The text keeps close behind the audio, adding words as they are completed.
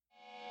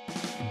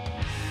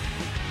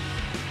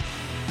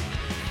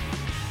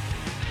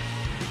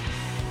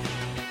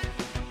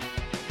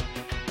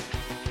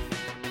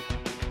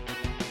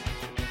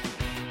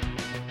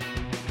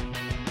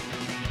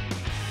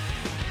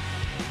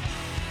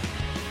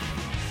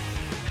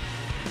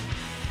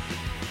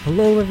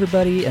Hello,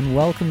 everybody, and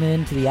welcome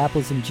in to the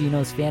Apples and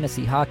Genos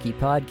Fantasy Hockey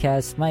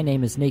Podcast. My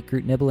name is Nate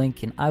Groot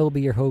Nibelink, and I will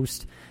be your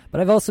host.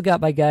 But I've also got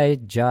my guy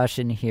Josh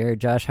in here.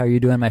 Josh, how are you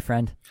doing, my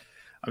friend?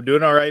 I'm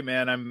doing all right,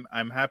 man.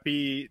 I'm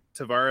happy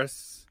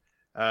Tavares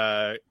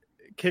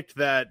kicked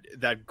that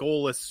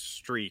goalless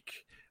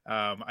streak.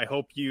 I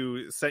hope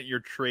you sent your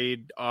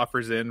trade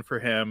offers in for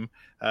him,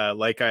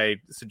 like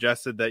I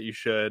suggested that you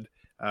should,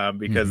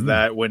 because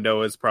that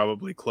window is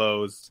probably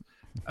closed.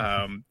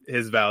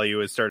 His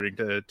value is starting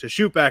to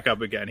shoot back up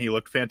again. He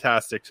looked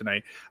fantastic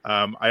tonight.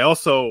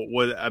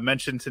 I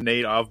mentioned to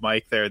Nate off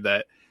mic there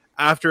that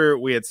after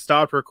we had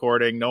stopped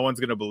recording, no one's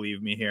going to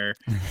believe me here.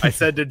 I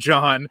said to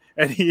John,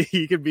 and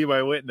he could be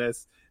my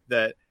witness,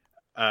 that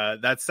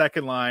that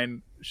second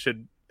line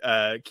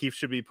Keefe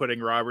should be putting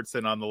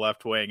Robertson on the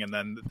left wing, and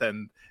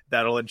then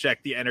that'll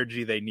inject the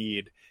energy they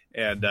need.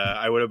 And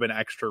I would have been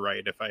extra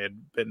right if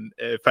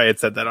I had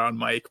said that on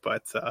mic,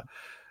 but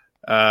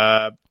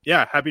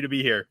yeah, happy to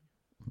be here.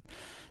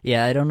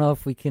 Yeah, I don't know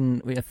if we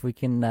can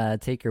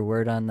take your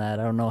word on that.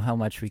 I don't know how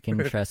much we can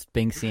trust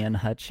Binksy and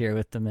Hutch here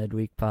with the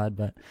midweek pod,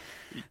 but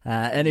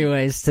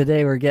anyways,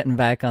 today we're getting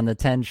back on the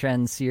 10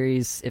 Trends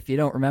series. If you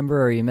don't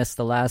remember or you missed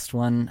the last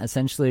one,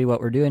 essentially what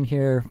we're doing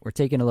here, we're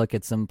taking a look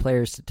at some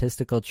player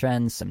statistical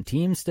trends, some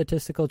team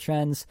statistical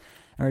trends,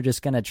 and we're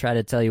just going to try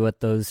to tell you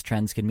what those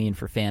trends can mean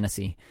for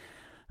fantasy.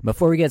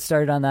 Before we get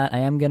started on that, I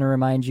am going to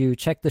remind you,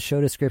 check the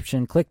show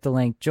description, click the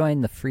link,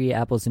 join the free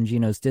Apples and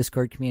Genos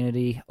Discord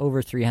community.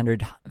 Over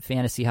 300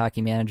 fantasy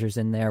hockey managers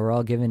in there. We're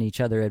all giving each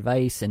other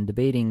advice and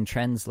debating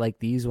trends like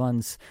these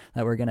ones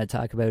that we're going to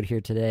talk about here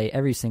today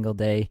every single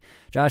day.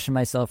 Josh and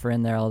myself are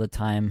in there all the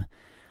time.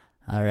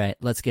 All right,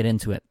 let's get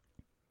into it.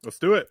 Let's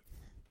do it.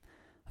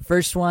 The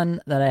first one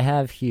that I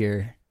have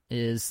here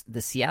is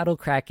the Seattle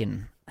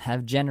Kraken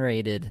have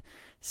generated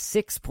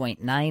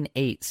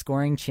 6.98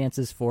 scoring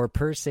chances for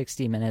per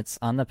 60 minutes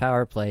on the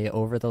power play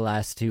over the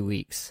last 2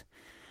 weeks.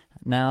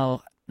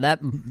 Now,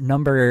 that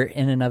number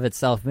in and of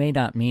itself may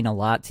not mean a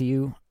lot to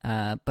you,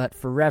 but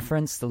for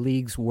reference, the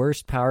league's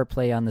worst power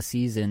play on the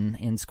season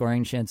in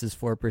scoring chances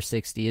for per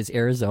 60 is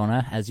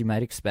Arizona, as you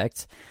might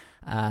expect,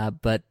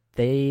 but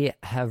they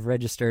have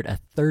registered a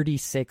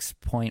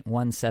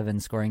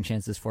 36.17 scoring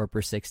chances for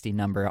per 60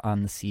 number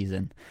on the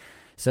season.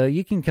 So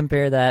you can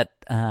compare that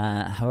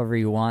however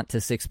you want to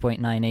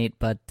 6.98,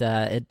 but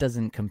it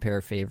doesn't compare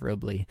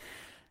favorably.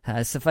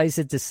 Suffice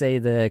it to say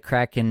the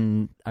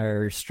Kraken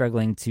are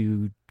struggling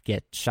to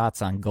get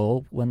shots on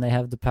goal when they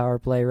have the power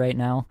play right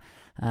now.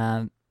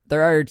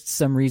 There are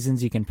some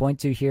reasons you can point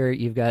to here.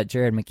 You've got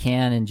Jared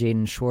McCann and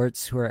Jaden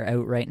Schwartz who are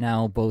out right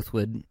now. Both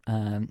would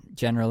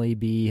generally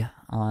be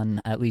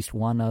on at least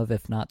one of,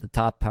 if not the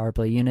top power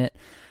play unit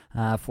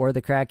for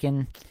the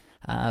Kraken.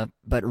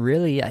 But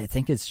really, I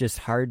think it's just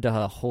hard to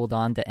hold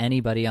on to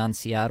anybody on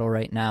Seattle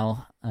right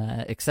now,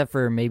 except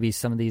for maybe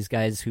some of these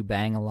guys who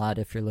bang a lot.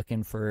 If you're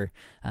looking for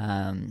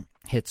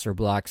hits or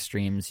block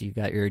streams, you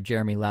got your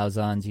Jeremy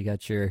Lauzons, you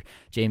got your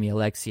Jamie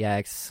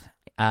Alexiaks,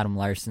 Adam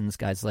Larsons,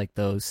 guys like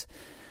those.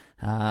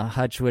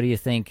 Hutch, what do you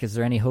think? Is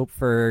there any hope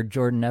for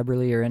Jordan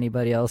Eberle or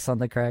anybody else on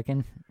the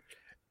Kraken?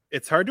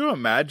 It's hard to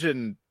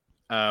imagine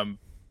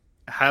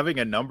having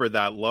a number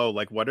that low.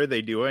 Like, what are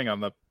they doing on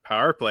the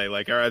power play?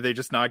 Like, are they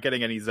just not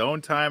getting any zone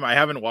time? I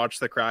haven't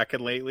watched the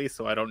Kraken lately,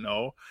 so I don't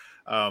know.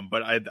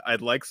 But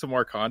I'd like some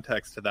more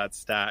context to that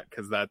stat,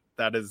 because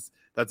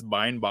that's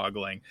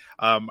mind-boggling.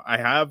 I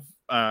have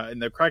in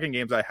the Kraken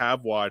games I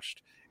have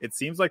watched, it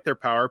seems like their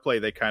power play,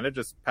 they kind of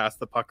just pass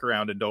the puck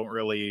around and don't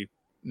really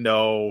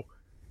know.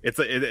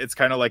 It's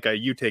kind of like a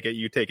you take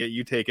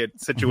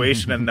it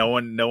situation, and no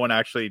one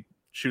actually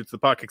shoots the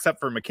puck except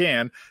for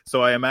McCann.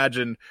 So I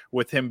imagine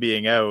with him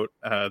being out,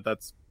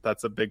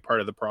 that's a big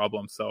part of the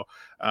problem. So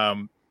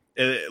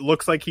it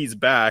looks like he's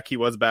back. He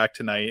was back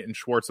tonight, and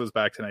Schwartz was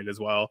back tonight as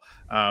well.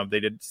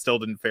 They still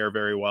didn't fare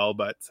very well,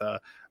 but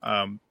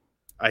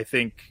I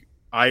think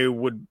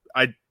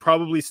I'd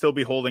probably still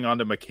be holding on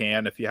to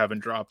McCann if you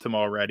haven't dropped him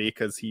already,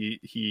 because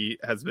he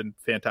has been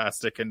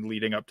fantastic, and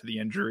leading up to the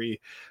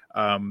injury,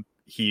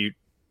 he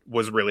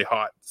was really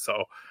hot.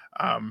 So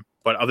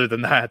but other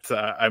than that,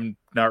 I'm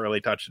not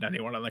really touching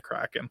anyone on the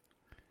Kraken.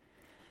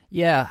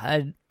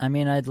 Yeah, I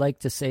mean, I'd like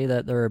to say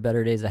that there are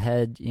better days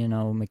ahead. You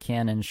know,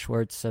 McCann and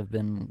Schwartz have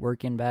been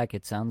working back.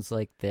 It sounds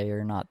like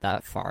they're not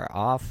that far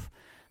off.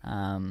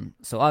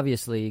 So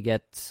obviously you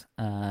get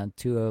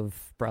two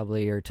of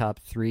probably your top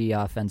three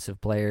offensive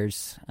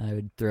players. I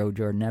would throw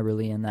Jordan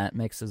Eberle in that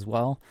mix as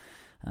well.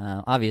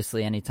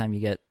 Obviously, anytime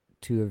you get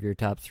two of your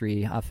top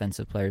three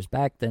offensive players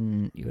back,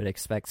 then you would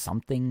expect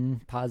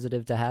something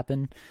positive to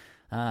happen.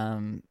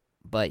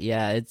 But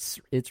yeah,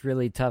 it's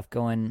really tough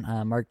going.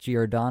 Mark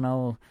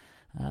Giordano,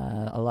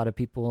 a lot of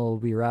people will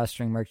be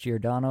rostering Mark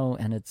Giordano,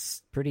 and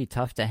it's pretty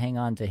tough to hang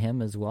on to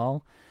him as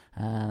well.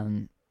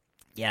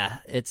 Yeah,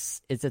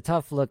 it's a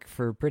tough look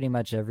for pretty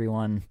much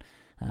everyone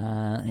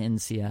in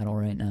Seattle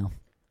right now.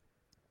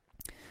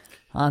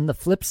 On the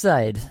flip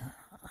side,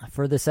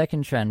 for the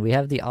second trend, we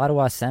have the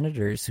Ottawa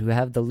Senators, who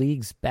have the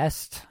league's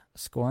best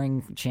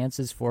scoring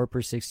chances for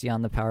per 60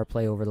 on the power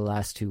play over the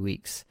last 2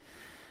 weeks.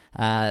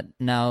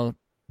 Now,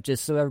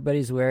 just so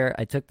everybody's aware,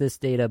 I took this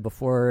data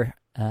before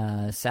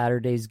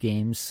Saturday's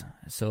games,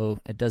 so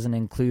it doesn't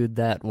include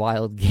that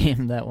wild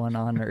game that went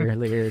on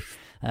earlier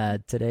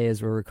today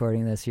as we're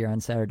recording this here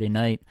on Saturday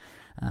night.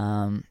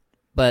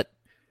 But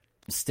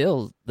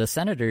still, the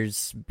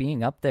Senators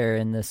being up there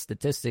in this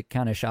statistic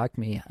kind of shocked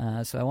me,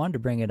 so I wanted to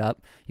bring it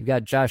up. You've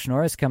got Josh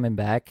Norris coming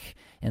back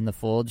in the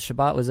fold.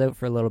 Shabbat was out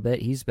for a little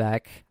bit. He's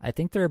back. I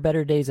think there are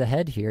better days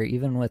ahead here,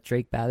 even with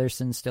Drake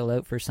Batherson still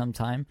out for some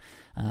time.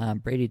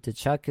 Brady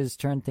Tkachuk has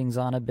turned things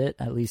on a bit,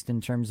 at least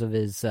in terms of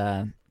his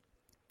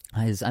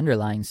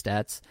underlying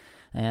stats.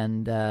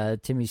 And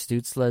Timmy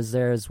Stützle is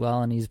there as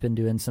well, and he's been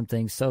doing some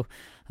things. So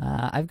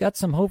I've got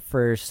some hope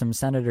for some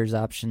Senators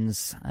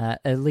options,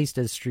 at least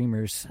as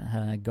streamers,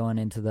 going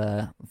into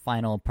the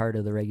final part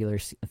of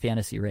the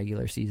fantasy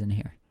regular season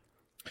here.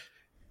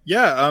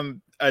 Yeah,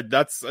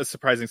 that's a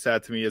surprising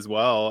stat to me as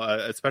well,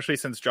 especially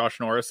since Josh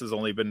Norris has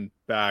only been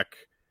back.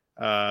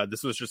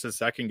 This was just his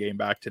second game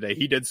back today.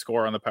 He did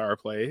score on the power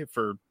play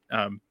for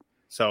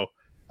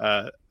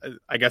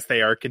I guess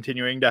they are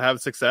continuing to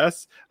have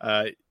success.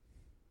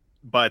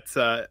 But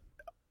the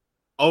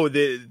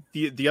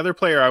other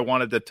player I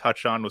wanted to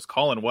touch on was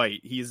Colin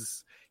White.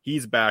 He's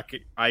back.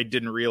 I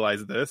didn't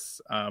realize this,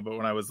 but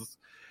when I was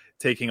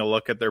taking a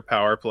look at their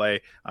power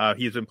play,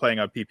 he's been playing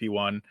on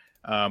PP1.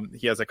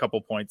 He has a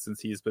couple points since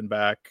he's been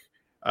back,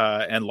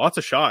 and lots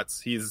of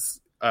shots.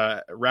 He's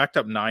racked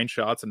up 9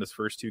 shots in his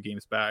first 2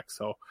 games back.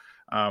 So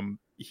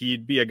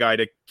he'd be a guy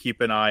to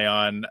keep an eye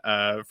on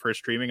for a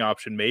streaming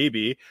option,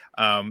 maybe.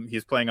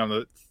 He's playing on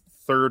the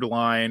third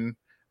line,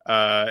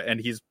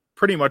 and he's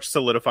pretty much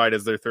solidified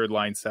as their third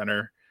line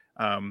center.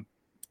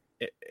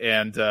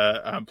 And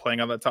playing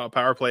on the top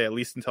power play, at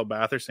least until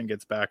Batherson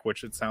gets back,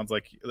 which it sounds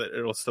like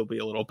it'll still be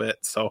a little bit.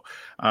 So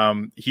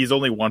he's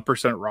only 1%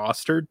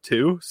 rostered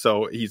too.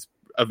 So he's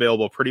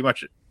available pretty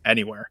much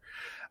anywhere.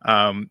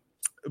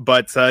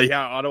 But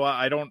Ottawa,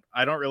 I don't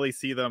really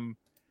see them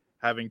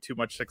having too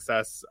much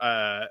success.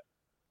 I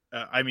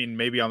mean,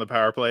 maybe on the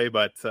power play,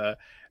 but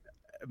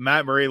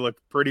Matt Murray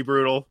looked pretty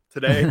brutal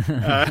today.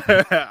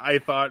 I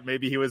thought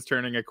maybe he was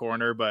turning a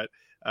corner, but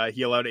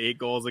he allowed 8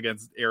 goals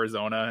against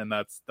Arizona, and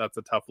that's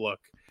a tough look.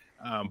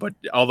 But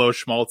although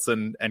Schmaltz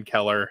and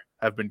Keller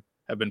have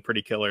been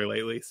pretty killer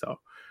lately, so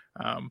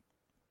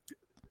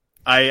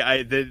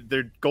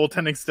their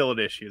goaltending's still an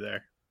issue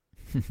there.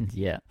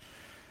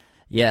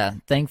 Yeah.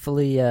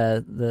 Thankfully,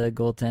 the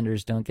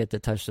goaltenders don't get to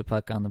touch the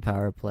puck on the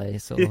power play,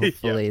 so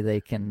hopefully they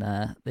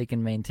can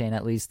maintain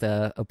at least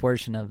a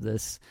portion of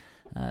this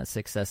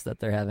success that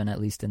they're having, at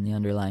least in the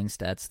underlying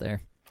stats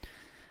there.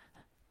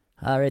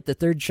 All right, the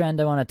third trend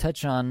I want to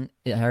touch on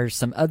are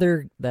some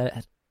other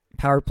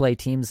power play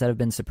teams that have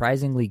been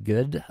surprisingly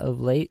good of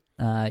late.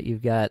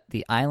 You've got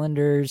the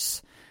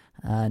Islanders,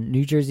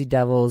 New Jersey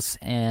Devils,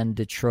 and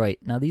Detroit.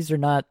 Now, these are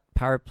not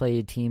power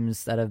play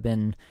teams that have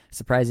been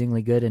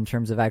surprisingly good in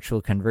terms of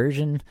actual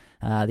conversion.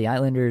 The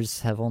Islanders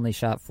have only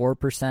shot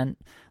 4%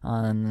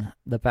 on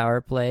the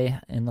power play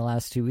in the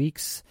last 2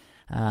 weeks.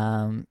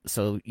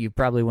 So you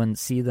probably wouldn't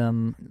see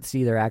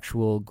their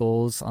actual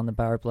goals on the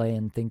power play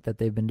and think that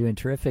they've been doing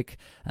terrific,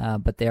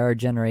 but they are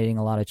generating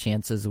a lot of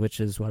chances, which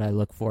is what I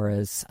look for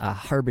as a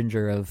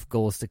harbinger of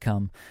goals to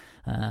come.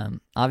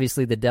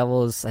 Obviously the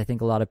Devils, I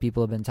think a lot of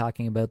people have been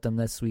talking about them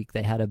this week.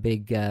 They had a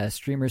big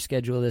streamer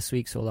schedule this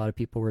week, so a lot of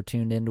people were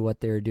tuned into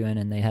what they were doing,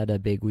 and they had a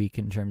big week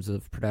in terms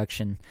of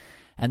production.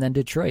 And then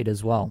Detroit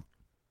as well.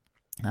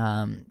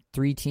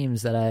 3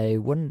 teams that I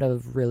wouldn't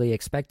have really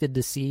expected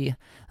to see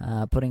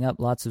putting up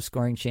lots of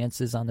scoring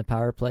chances on the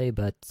power play,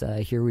 but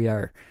here we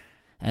are.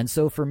 And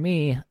so for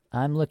me,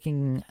 I'm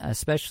looking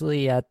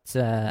especially at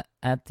the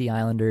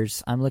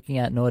Islanders. I'm looking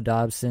at Noah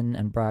Dobson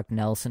and Brock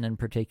Nelson in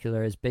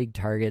particular as big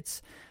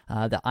targets.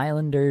 The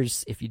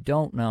Islanders, if you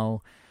don't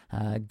know,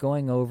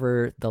 going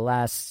over the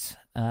last,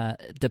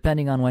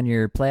 depending on when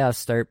your playoffs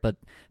start, but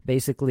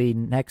basically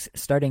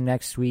starting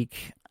next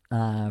week,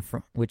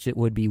 which it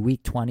would be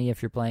week 20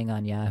 if you're playing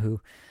on Yahoo,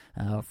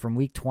 from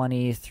week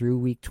 20 through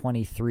week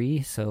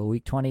 23. So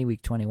week 20,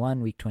 week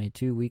 21, week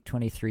 22, week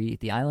 23.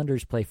 The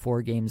Islanders play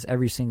 4 games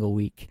every single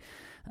week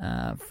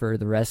for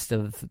the rest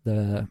of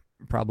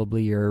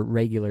probably your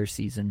regular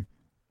season.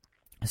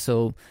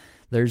 So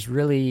there's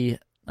really,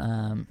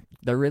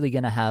 they're really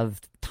going to have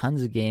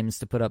tons of games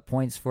to put up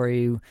points for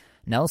you.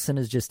 Nelson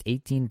is just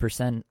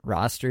 18%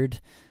 rostered,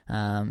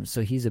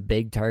 so he's a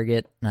big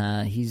target.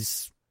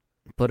 He's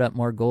put up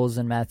more goals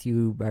than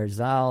Matthew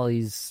Barzal.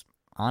 He's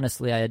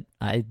honestly,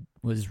 I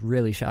was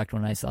really shocked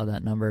when I saw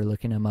that number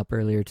looking him up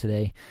earlier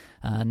today.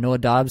 Noah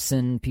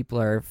Dobson, people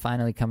are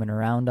finally coming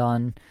around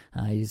on.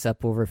 He's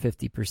up over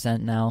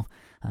 50% now,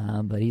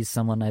 but he's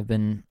someone I've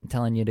been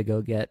telling you to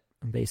go get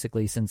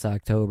basically since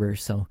October,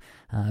 so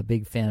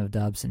big fan of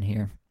Dobson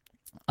here.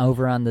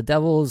 Over on the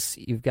Devils,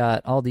 you've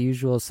got all the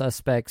usual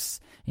suspects,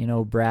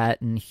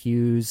 Bratt and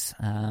Hughes,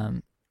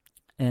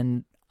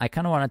 and I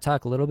kind of want to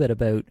talk a little bit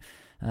about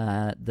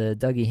the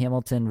Dougie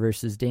Hamilton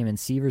versus Damon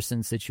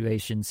Severson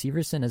situation.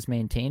 Severson has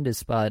maintained his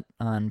spot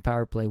on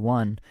power play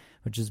 1,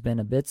 which has been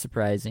a bit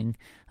surprising.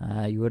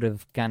 You would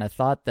have kind of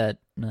thought that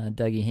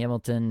Dougie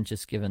Hamilton,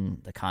 just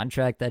given the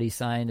contract that he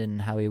signed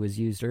and how he was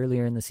used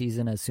earlier in the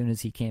season, as soon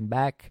as he came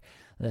back,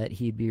 that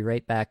he'd be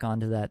right back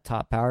onto that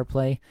top power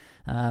play.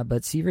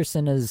 But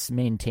Severson has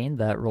maintained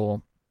that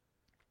role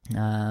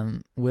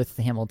with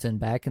Hamilton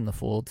back in the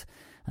fold.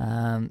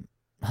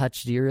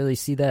 Hutch, do you really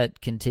see that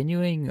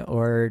continuing,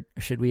 or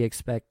should we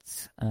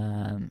expect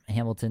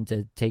Hamilton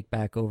to take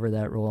back over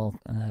that role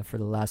for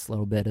the last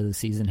little bit of the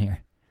season here?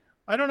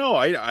 I don't know.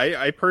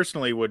 I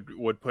personally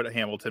would put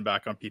Hamilton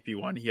back on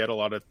PP1.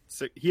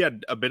 He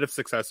had a bit of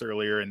success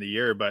earlier in the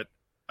year, but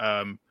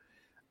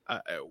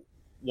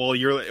well,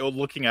 you're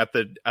looking at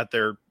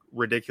their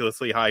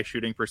ridiculously high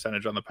shooting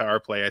percentage on the power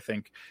play. I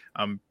think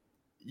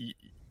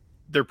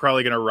they're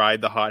probably going to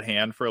ride the hot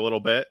hand for a little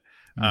bit.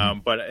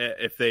 But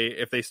if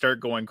they start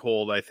going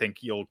cold, I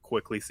think you'll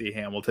quickly see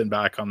Hamilton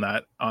back on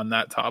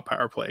that top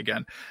power play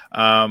again.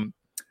 I'm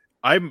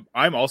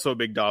also a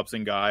big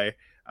Dobson guy.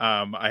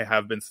 I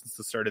have been since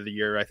the start of the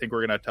year. I think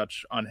we're going to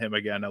touch on him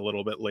again a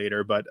little bit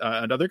later. But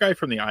another guy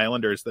from the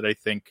Islanders that I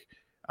think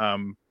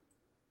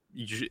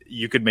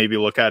you could maybe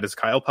look at is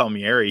Kyle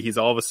Palmieri. He's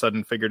all of a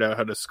sudden figured out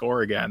how to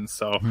score again.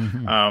 So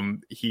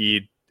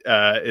he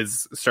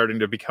is starting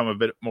to become a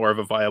bit more of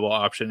a viable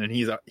option, and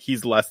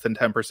he's less than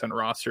 10%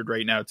 rostered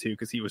right now too,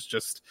 because he was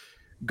just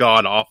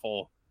god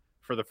awful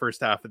for the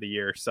first half of the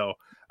year. So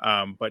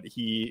but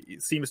he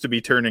seems to be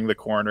turning the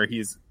corner.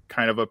 He's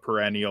kind of a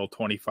perennial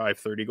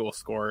 25-30 goal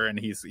scorer, and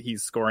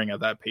he's scoring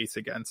at that pace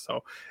again.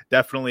 So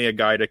definitely a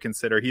guy to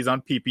consider. He's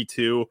on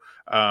PP2,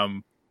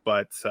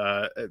 but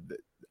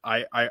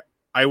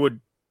I would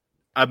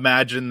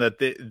imagine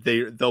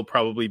that they'll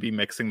probably be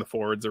mixing the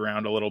forwards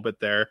around a little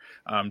bit there,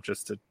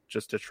 just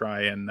to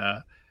try and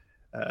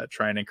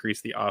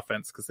increase the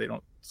offense, because they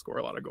don't score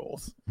a lot of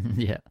goals.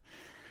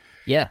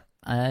 Yeah.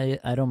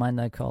 I don't mind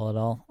that call at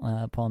all.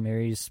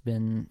 Palmieri's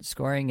been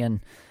scoring,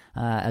 and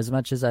as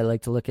much as I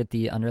like to look at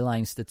the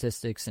underlying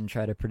statistics and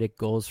try to predict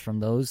goals from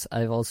those,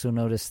 I've also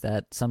noticed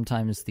that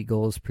sometimes the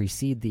goals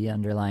precede the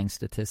underlying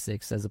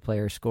statistics as a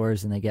player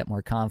scores and they get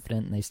more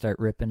confident and they start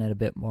ripping it a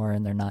bit more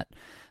and they're not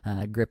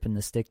gripping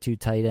the stick too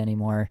tight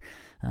anymore.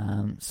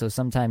 So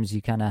sometimes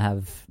you kind of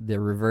have the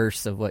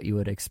reverse of what you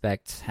would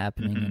expect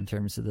happening in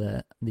terms of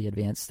the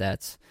advanced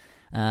stats.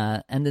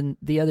 And then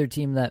the other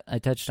team that I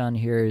touched on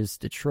here is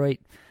Detroit.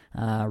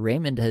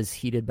 Raymond has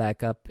heated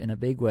back up in a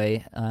big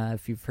way.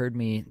 If you've heard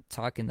me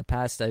talk in the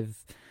past,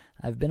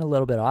 I've been a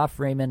little bit off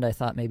Raymond. I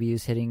thought maybe he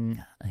was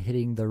hitting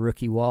the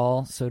rookie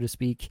wall, so to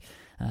speak.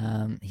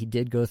 He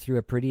did go through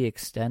a pretty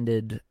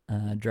extended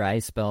dry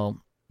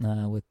spell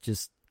with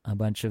just a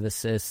bunch of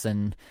assists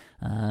and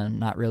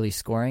not really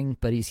scoring,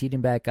 but he's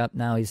heating back up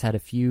now. He's had a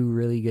few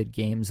really good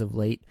games of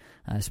late,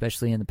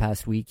 especially in the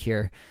past week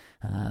here.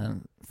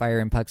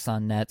 Firing pucks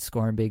on net,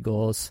 scoring big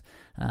goals.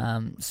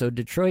 So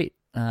Detroit,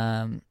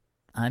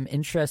 I'm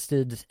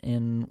interested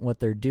in what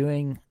they're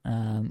doing.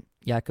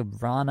 Jakub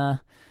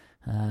Vrana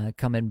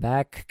coming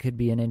back could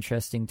be an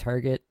interesting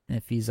target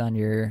if he's on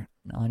your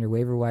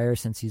waiver wire,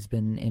 since he's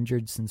been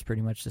injured since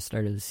pretty much the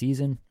start of the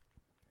season.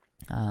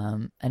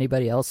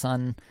 Anybody else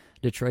on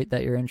Detroit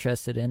that you're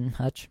interested in,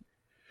 Hutch?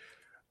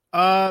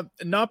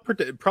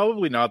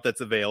 Probably not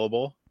that's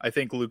available. I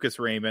think Lucas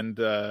Raymond,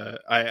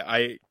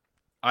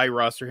 I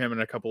roster him in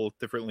a couple of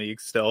different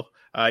leagues still,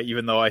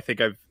 even though I think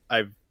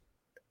I've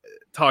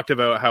talked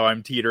about how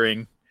I'm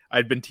teetering.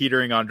 I'd been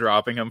teetering on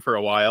dropping him for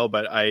a while,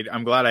 but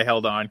I'm glad I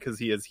held on because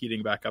he is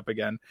heating back up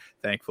again,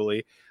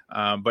 thankfully.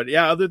 But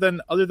yeah, other than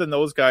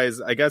those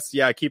guys, I guess,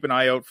 yeah, keep an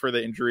eye out for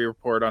the injury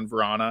report on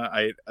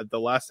Vrana. The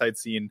last I'd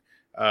seen,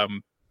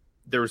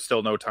 there was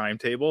still no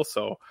timetable,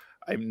 so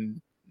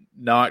I'm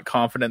not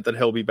confident that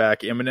he'll be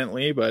back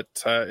imminently, but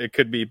it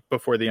could be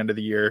before the end of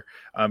the year.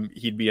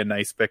 He'd be a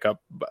nice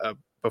pickup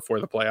before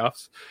the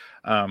playoffs.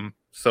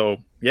 So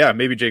yeah,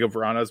 maybe Jakub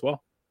Vrana as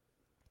well.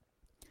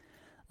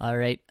 All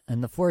right,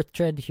 and the fourth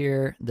trend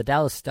here, the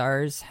Dallas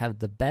Stars have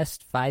the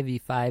best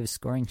 5v5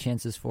 scoring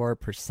chances for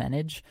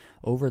percentage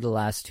over the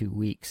last 2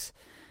 weeks.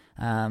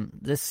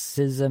 This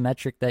is a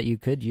metric that you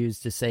could use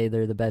to say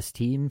they're the best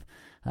team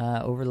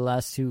over the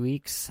last 2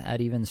 weeks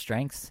at even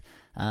strength.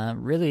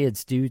 Really,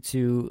 it's due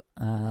to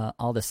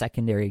all the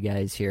secondary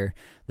guys here.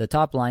 The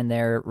top line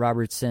there,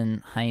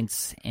 Robertson,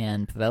 Heinz,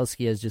 and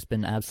Pavelski has just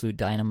been absolute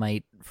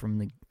dynamite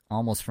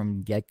almost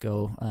from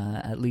get-go,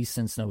 at least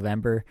since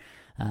November.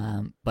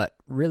 But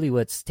really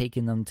what's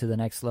taken them to the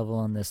next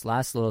level in this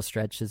last little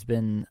stretch has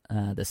been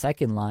the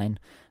second line,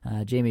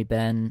 Jamie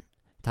Benn,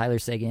 Tyler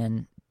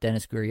Seguin,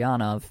 Denis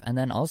Gurianov, and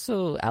then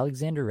also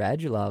Alexander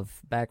Radulov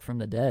back from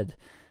the dead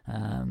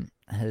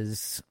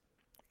has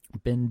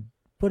been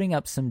putting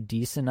up some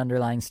decent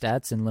underlying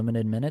stats in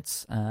limited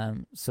minutes.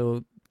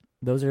 So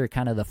those are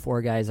kind of the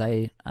four guys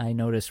I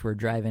noticed were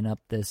driving up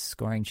this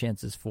scoring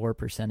chances for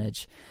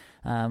percentage.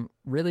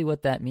 Really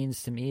what that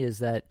means to me is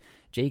that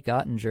Jake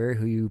Ottinger,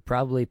 who you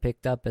probably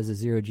picked up as a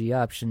 0G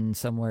option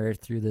somewhere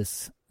through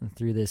this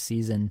through this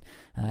season.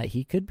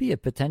 He could be a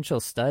potential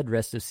stud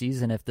rest of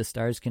season if the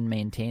Stars can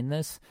maintain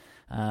this.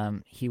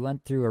 He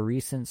went through a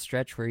recent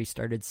stretch where he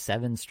started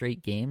 7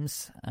 straight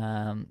games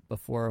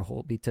before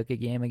Holtby took a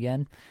game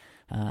again.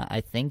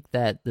 I think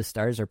that the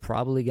Stars are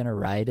probably going to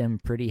ride him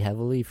pretty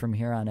heavily from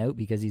here on out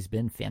because he's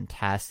been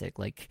fantastic.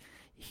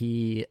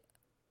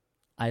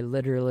 I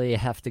literally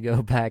have to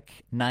go back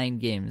 9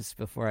 games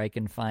before I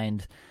can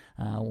find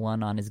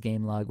one on his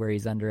game log where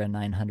he's under a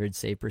 900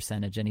 save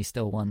percentage, and he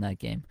still won that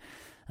game.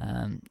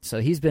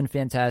 So he's been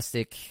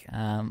fantastic.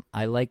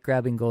 I like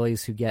grabbing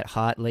goalies who get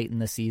hot late in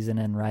the season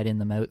and riding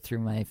them out through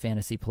my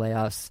fantasy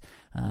playoffs.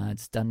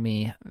 It's done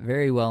me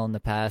very well in the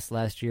past.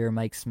 Last year,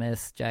 Mike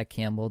Smith, Jack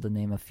Campbell, to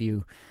name a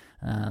few.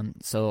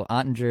 So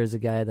Ottinger is a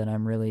guy that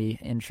I'm really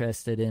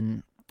interested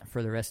in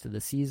for the rest of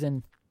the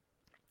season.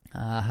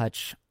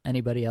 Hutch,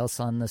 anybody else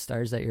on the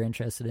Stars that you're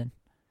interested in?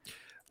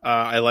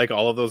 I like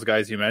all of those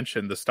guys you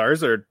mentioned. The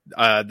Stars are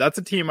that's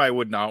a team I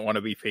would not want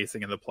to be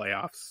facing in the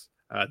playoffs.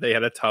 They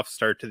had a tough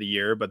start to the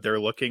year, but they're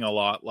looking a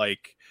lot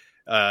like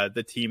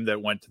the team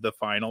that went to the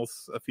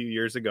finals a few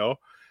years ago.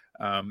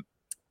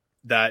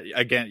 That,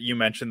 again, you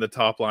mentioned the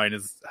top line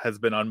has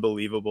been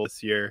unbelievable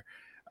this year.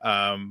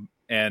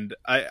 And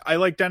I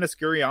like Denis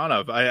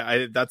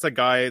Gurianov. That's a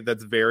guy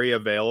that's very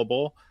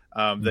available.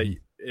 That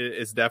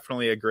is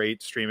definitely a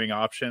great streaming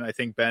option. I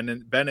think Ben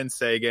and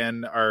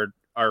Sagan are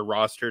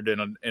rostered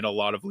in a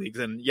lot of leagues,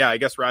 and yeah, I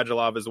guess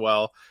Radulov as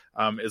well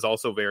is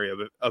also very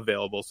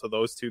available. So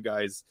those two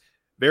guys,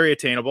 very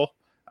attainable.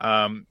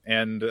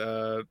 And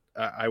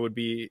I would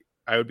be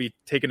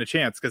taking a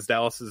chance because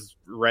Dallas is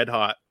red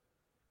hot.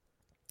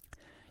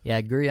 Yeah,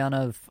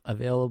 Gurianov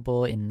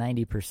available in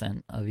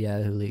 90% of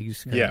Yahoo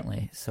leagues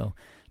currently. Yeah. So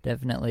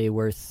definitely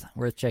worth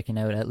checking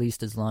out, at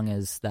least as long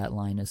as that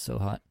line is so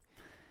hot.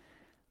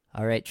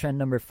 All right, trend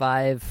number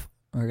 5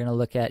 we're going to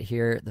look at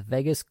here. The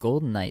Vegas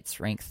Golden Knights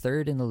rank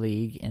 3rd in the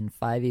league in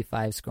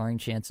 5v5 scoring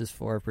chances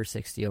for per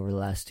 60 over the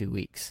last 2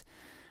 weeks.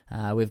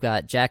 We've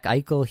got Jack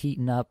Eichel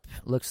heating up.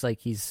 Looks like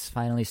he's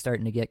finally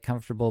starting to get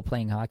comfortable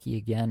playing hockey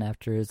again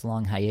after his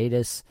long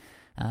hiatus.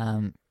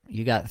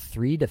 You got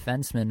 3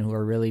 defensemen who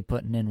are really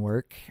putting in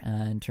work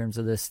in terms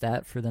of this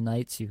stat for the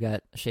Knights. You've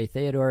got Shea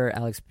Theodore,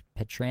 Alex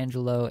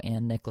Pietrangelo,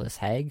 and Nicholas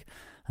Hague,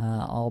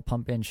 all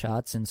pump in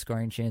shots and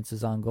scoring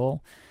chances on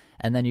goal.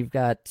 And then you've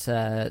got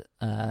a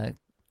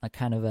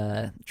kind of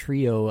a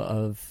trio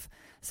of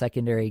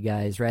secondary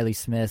guys, Riley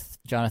Smith,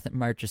 Jonathan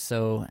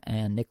Marchessault,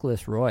 and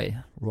Nicolas Roy.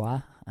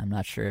 I'm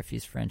not sure if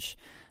he's French.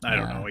 I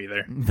don't know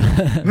either.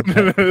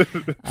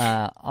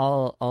 But,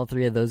 all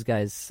 3 of those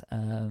guys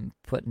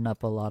putting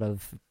up a lot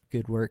of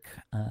good work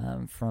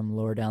from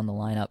lower down the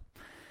lineup.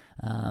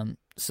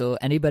 So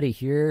anybody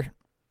here,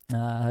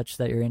 Hutch,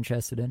 that you're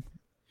interested in?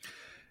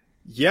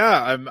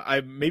 Yeah,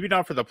 I'm maybe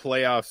not for the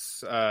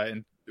playoffs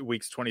in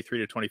weeks 23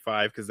 to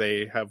 25 because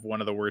they have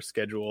one of the worst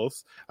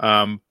schedules.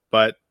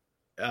 But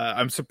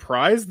I'm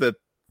surprised that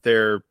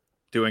they're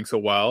doing so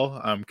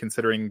well,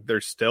 considering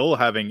they're still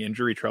having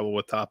injury trouble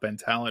with top end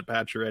talent.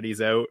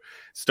 Pacioretty's out.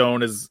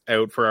 Stone is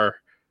out for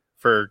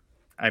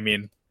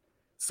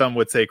some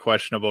would say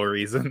questionable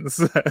reasons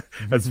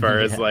as far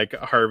as like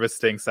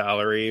harvesting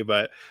salary,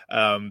 but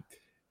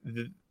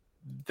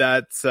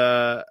that's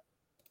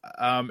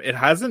it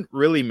hasn't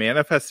really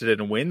manifested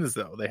in wins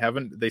though.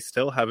 They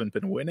still haven't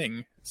been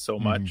winning so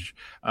much.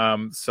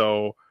 It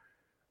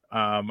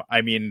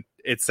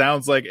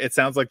sounds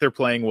like they're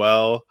playing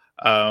well.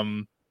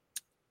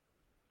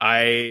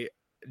 I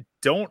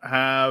don't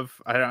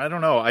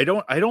know. I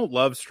don't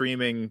love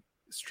streaming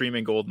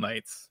Golden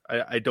Knights.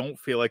 I don't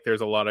feel like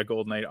there's a lot of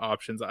Golden Knight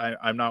options.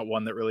 I'm not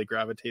one that really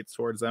gravitates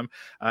towards them.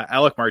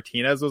 Alec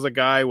Martinez was a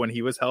guy when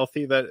he was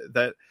healthy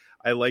that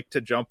I like to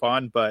jump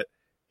on, but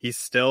he's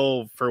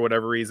still, for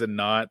whatever reason,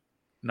 not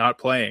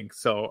playing.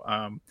 So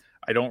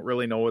I don't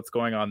really know what's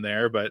going on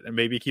there, but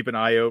maybe keep an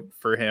eye out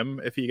for him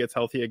if he gets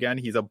healthy again.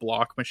 He's a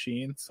block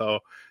machine.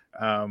 So,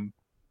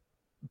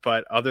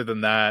 but other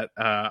than that,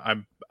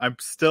 I'm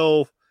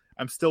still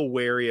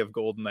wary of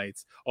Golden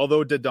Knights.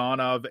 Although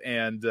Dodonov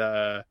and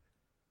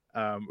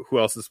who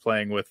else is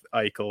playing with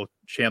Eichel?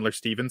 Chandler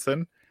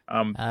Stevenson.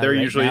 They're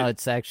usually now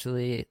it's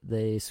actually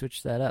they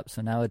switched that up,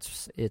 so now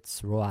it's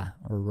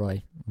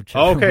Roy.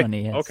 Whichever one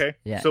he is. Okay.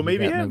 Yeah. So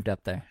maybe him moved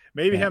up there.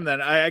 Maybe him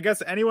then. I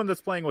guess anyone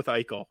that's playing with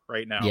Eichel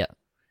right now.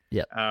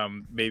 Yeah.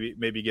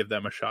 Maybe give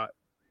them a shot.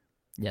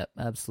 Yep.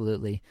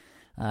 Absolutely.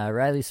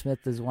 Riley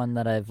Smith is one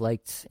that I've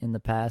liked in the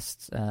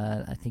past.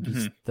 I think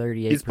he's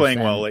 38%. He's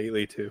playing well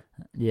lately too.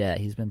 Yeah,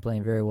 he's been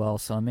playing very well,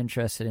 so I'm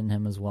interested in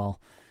him as well.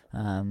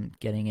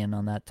 Getting in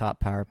on that top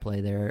power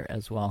play there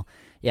as well.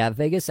 Yeah,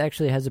 Vegas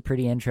actually has a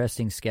pretty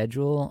interesting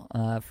schedule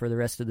for the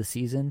rest of the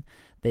season.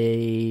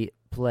 They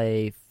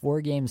play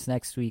 4 games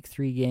next week,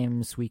 3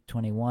 games week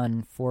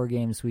 21, 4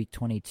 games week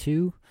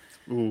 22.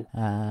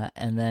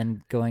 And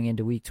then going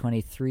into week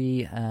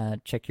 23,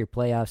 check your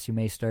playoffs. You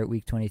may start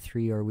week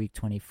 23 or week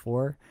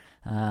 24.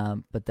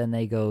 But then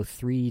they go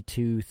 3,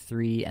 2,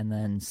 3, and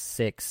then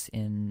 6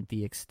 in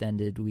the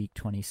extended week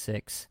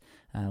 26,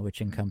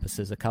 which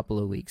encompasses a couple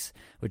of weeks,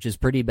 which is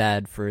pretty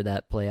bad for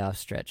that playoff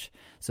stretch.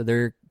 So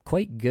they're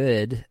quite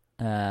good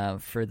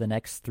for the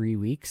next 3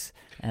 weeks,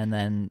 and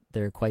then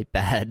they're quite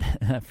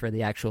bad for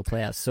the actual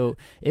playoffs. So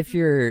if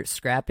you're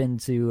scrapping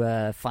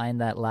to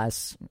find that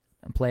last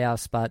playoff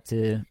spot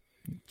to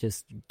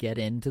just get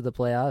into the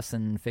playoffs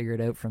and figure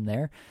it out from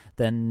there,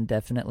 then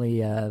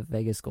definitely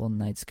Vegas Golden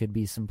Knights could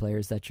be some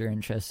players that you're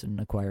interested in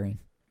acquiring.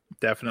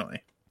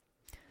 Definitely.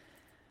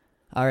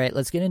 All right,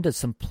 let's get into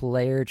some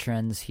player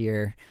trends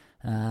here.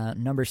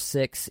 Number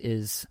 6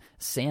 is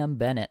Sam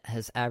Bennett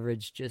has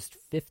averaged just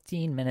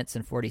 15 minutes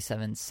and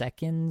 47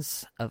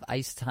 seconds of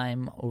ice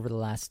time over the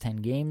last 10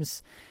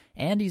 games,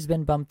 and he's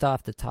been bumped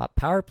off the top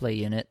power play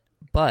unit,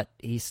 but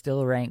he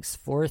still ranks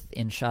 4th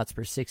in shots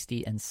per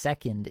 60 and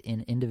 2nd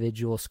in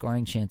individual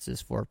scoring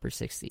chances for per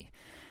 60.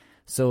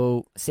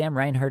 So Sam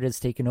Reinhart has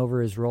taken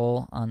over his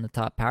role on the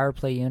top power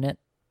play unit,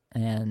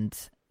 and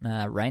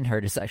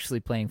Reinhart is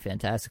actually playing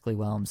fantastically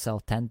well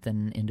himself, 10th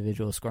in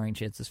individual scoring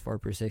chances for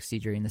per 60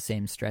 during the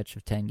same stretch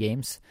of 10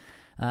 games.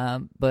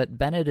 But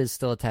Bennett is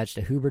still attached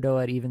to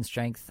Huberdeau at even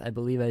strength. I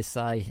believe I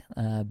saw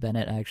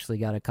Bennett actually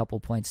got a couple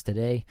points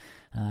today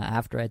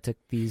after I took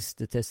these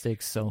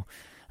statistics. So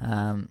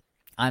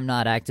I'm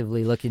not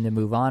actively looking to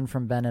move on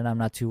from Bennett. I'm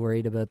not too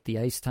worried about the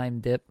ice time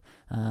dip.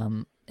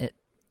 It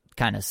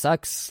kind of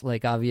sucks.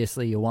 Like,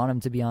 obviously you want him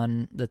to be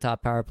on the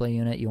top power play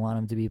unit. You want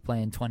him to be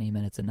playing 20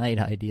 minutes a night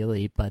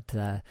ideally,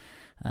 but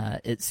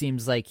it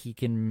seems like he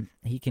can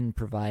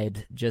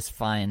provide just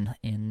fine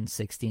in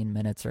 16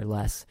 minutes or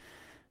less.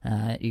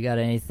 You got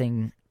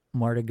anything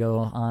more to go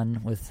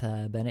on with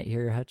Bennett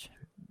here, Hutch?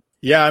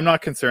 Yeah, I'm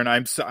not concerned.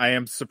 I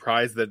am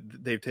surprised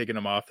that they've taken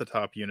him off the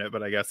top unit,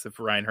 but I guess if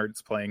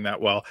Reinhardt's playing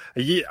that well,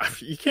 you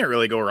can't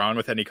really go wrong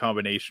with any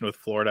combination with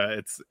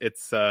Florida.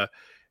 It's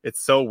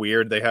so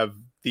weird. They have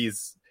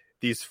these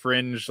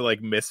fringe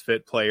like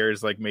misfit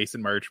players like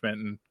Mason Marchment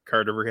and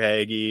Carter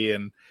Verhaeghe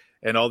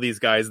and all these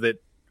guys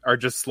that are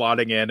just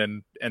slotting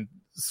in and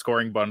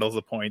scoring bundles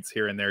of points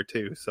here and there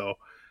too. So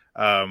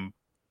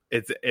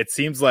it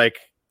seems like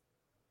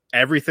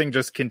everything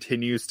just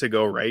continues to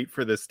go right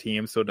for this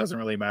team, so it doesn't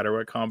really matter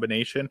what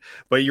combination.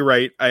 But you're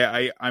right.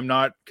 I'm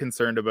not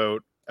concerned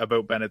about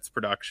Bennett's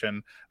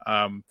production.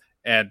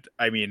 And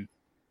I mean,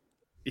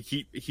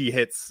 he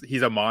hits.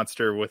 He's a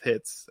monster with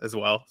hits as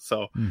well.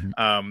 So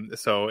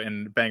so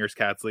in Bangers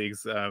Cats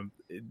leagues,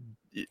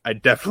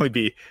 I'd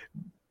definitely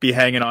be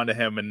hanging on to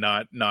him and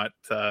not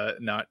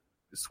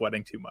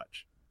sweating too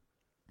much.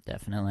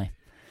 Definitely.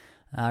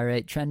 All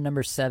right, trend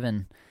number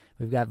 7.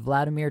 We've got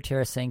Vladimir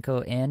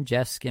Tarasenko and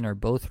Jeff Skinner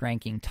both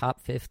ranking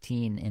top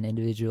 15 in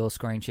individual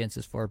scoring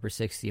chances for per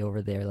 60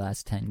 over their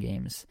last 10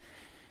 games.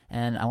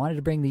 And I wanted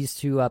to bring these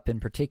two up in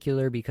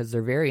particular because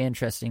they're very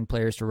interesting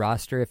players to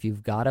roster if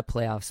you've got a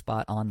playoff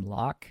spot on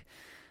lock.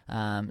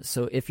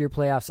 So if your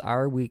playoffs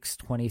are weeks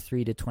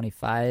 23 to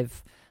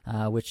 25,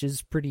 which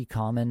is pretty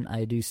common,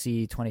 I do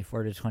see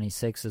 24 to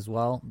 26 as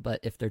well.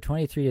 But if they're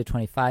 23 to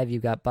 25,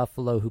 you've got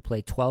Buffalo who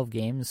play 12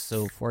 games,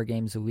 so 4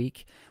 games a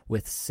week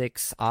with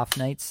 6 off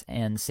nights,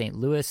 and St.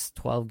 Louis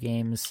 12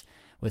 games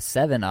with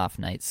 7 off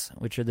nights,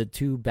 which are the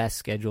 2 best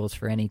schedules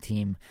for any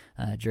team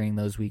during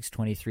those weeks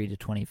 23 to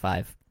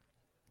 25.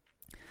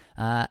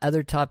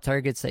 Other top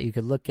targets that you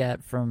could look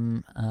at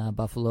from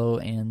Buffalo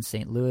and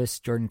St. Louis: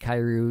 Jordan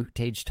Kyrou,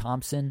 Tage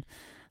Thompson.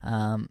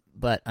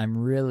 But I'm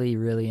really,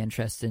 really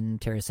interested in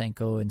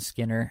Tarasenko and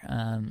Skinner.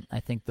 I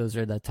think those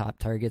are the top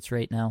targets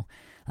right now.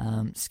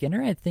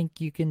 Skinner, I think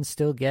you can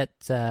still get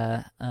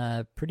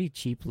pretty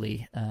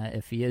cheaply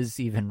if he is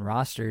even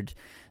rostered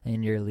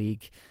in your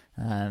league.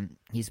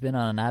 He's been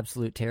on an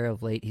absolute tear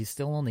of late. He's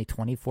still only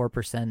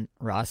 24%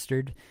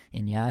 rostered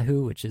in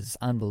Yahoo, which is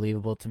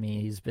unbelievable to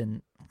me.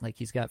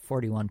 He's got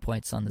 41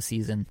 points on the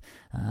season.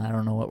 I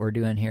don't know what we're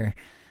doing here.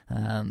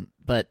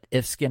 But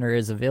if Skinner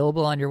is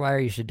available on your wire,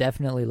 you should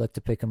definitely look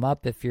to pick him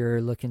up if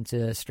you're looking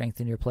to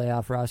strengthen your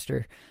playoff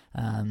roster.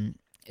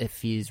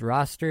 If he's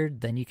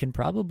rostered, then you can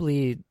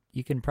probably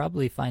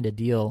find a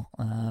deal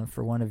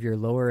for one of your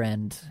lower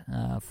end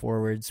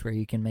forwards where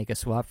you can make a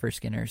swap for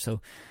Skinner.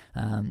 So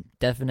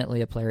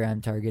definitely a player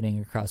I'm targeting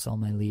across all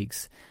my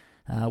leagues.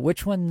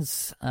 Which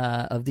ones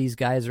of these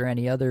guys or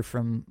any other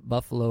from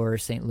Buffalo or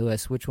St.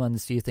 Louis, which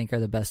ones do you think are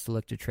the best to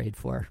look to trade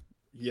for?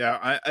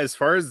 Yeah, as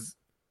far as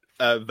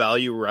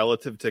value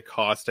relative to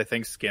cost, I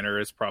think Skinner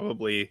is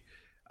probably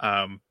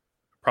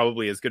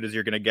as good as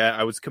you're going to get.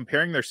 I was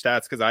comparing their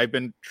stats because I've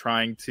been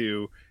trying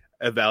to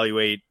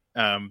evaluate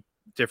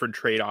different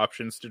trade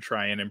options to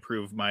try and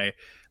improve my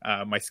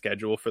my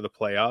schedule for the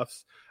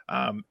playoffs.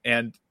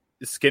 And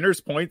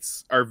Skinner's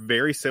points are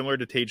very similar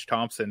to Tage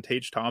Thompson.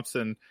 Tage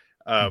Thompson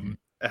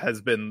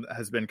has been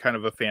kind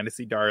of a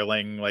fantasy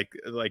darling,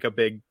 like a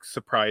big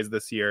surprise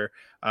this year.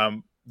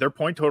 their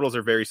point totals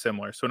are very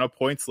similar. So in a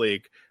points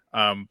league,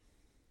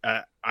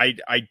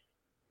 I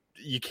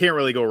you can't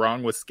really go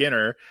wrong with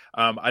Skinner.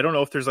 I don't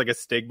know if there's like a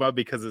stigma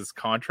because his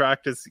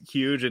contract is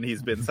huge and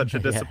he's been such a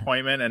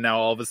disappointment, and now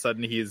all of a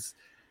sudden he's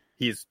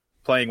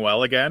playing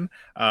well again.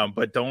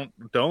 But don't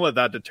let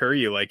that deter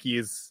you. Like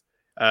he's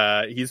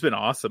been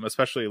awesome,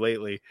 especially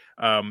lately.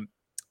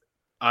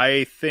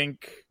 I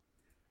think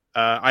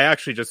I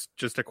actually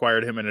just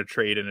acquired him in a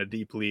trade in a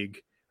deep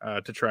league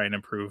to try and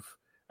improve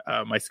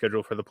my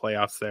schedule for the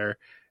playoffs there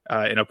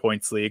in a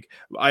points league.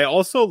 I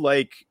also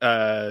like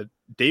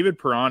David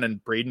Perron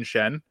and Braden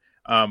Shen.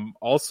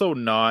 Also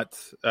not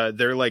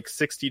they're like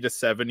 60 to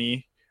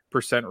 70%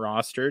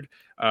 rostered.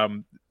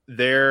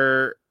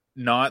 They're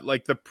not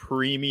like the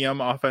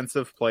premium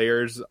offensive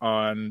players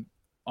on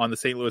the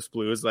St. Louis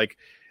Blues. Like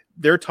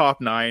their top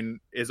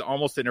 9 is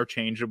almost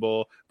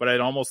interchangeable, but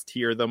I'd almost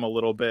tier them a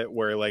little bit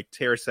where like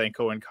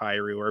Tarasenko and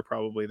Kyrou are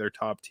probably their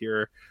top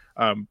tier,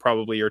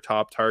 probably your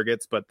top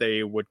targets, but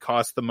they would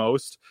cost the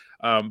most.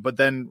 But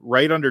then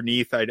right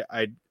underneath,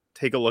 I'd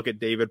take a look at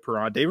David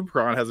Perron. David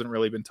Perron hasn't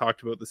really been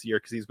talked about this year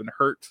because he's been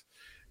hurt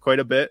quite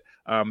a bit.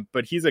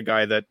 But he's a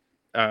guy that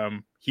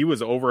he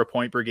was over a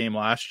point per game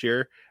last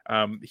year.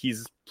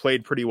 He's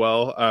played pretty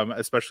well,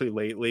 especially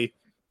lately.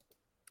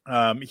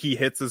 He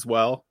hits as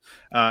well.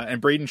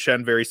 And Braden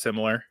Shen, very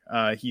similar.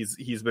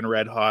 He's been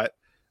red hot.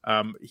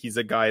 He's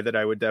a guy that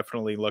I would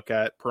definitely look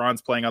at.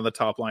 Perron's playing on the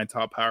top line,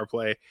 top power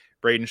play.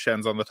 Braden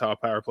Shen's on the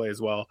top power play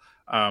as well.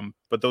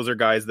 But those are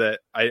guys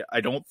that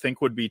I don't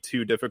think would be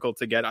too difficult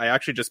to get. I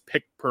actually just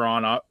picked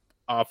Perron up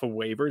off of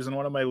waivers in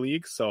one of my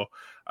leagues. So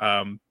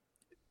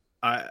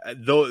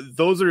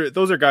those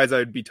are guys I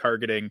would be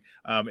targeting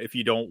if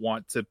you don't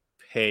want to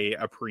pay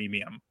a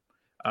premium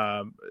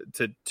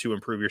to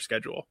improve your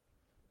schedule.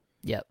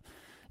 Yep.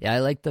 Yeah, I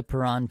like the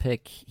Perron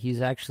pick. He's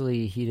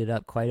actually heated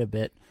up quite a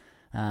bit.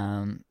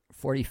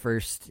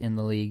 41st in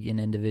the league in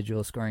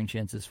individual scoring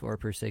chances for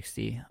per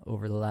 60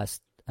 over the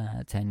last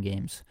 10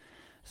 games.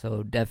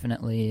 So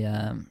definitely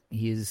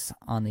he's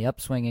on the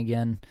upswing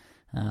again.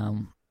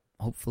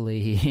 Hopefully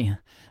he,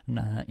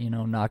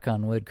 knock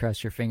on wood,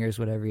 cross your fingers,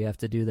 whatever you have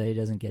to do that he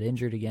doesn't get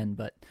injured again.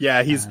 But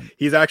yeah,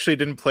 he's actually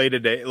didn't play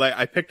today. Like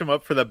I picked him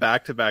up for the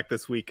back-to-back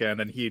this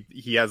weekend, and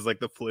he has like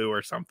the flu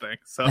or something.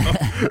 So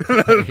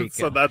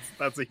so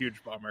that's a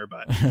huge bummer.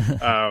 But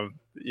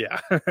yeah.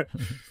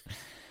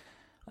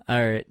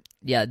 All right.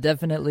 Yeah,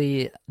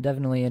 definitely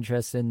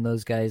interested in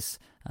those guys.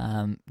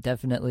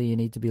 Definitely you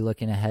need to be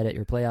looking ahead at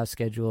your playoff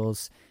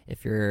schedules.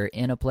 If you're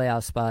in a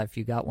playoff spot, if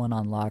you got one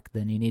on lock,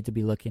 then you need to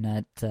be looking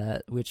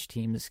at which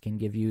teams can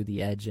give you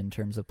the edge in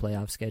terms of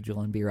playoff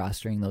schedule and be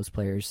rostering those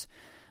players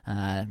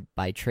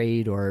by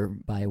trade or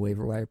by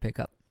waiver wire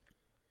pickup.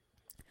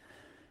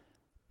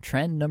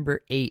 Trend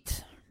number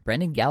 8.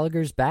 Brendan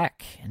Gallagher's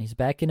back, and he's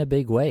back in a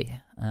big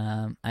way.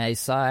 I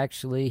saw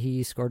actually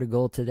he scored a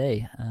goal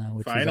today,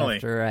 which Finally.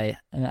 was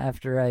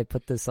after I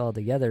put this all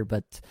together,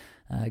 but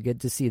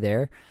good to see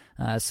there.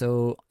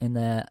 So in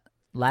the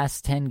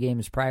last 10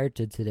 games prior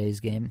to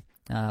today's game,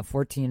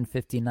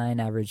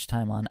 14.59 average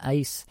time on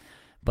ice,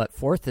 but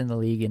 4th in the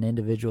league in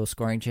individual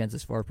scoring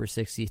chances for per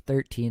 60,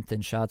 13th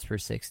in shots per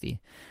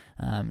 60.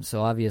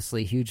 So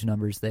obviously huge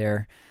numbers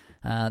there.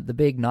 The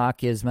big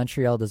knock is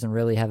Montreal doesn't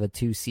really have a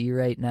 2C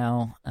right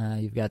now.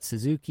 You've got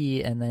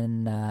Suzuki, and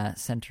then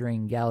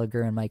centering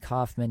Gallagher and Mike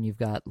Hoffman, you've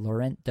got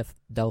Laurent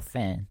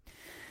Dauphin,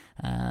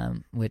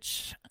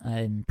 which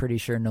I'm pretty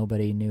sure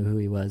nobody knew who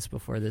he was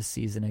before this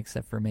season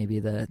except for maybe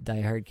the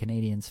diehard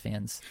Canadiens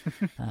fans.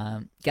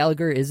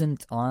 Gallagher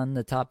isn't on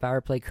the top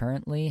power play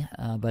currently,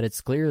 but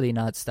it's clearly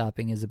not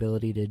stopping his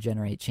ability to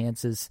generate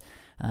chances.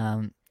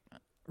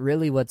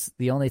 Really, what's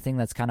the only thing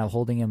that's kind of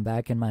holding him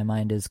back in my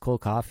mind is Cole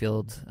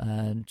Caulfield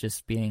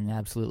just being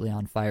absolutely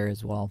on fire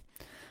as well.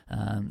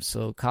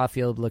 So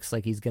Caulfield looks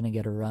like he's going to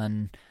get a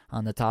run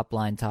on the top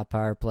line, top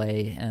power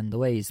play, and the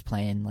way he's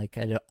playing, like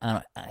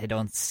I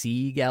don't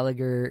see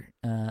Gallagher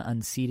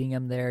unseating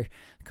him there.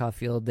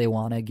 Caulfield, they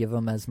want to give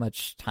him as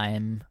much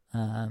time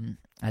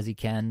as he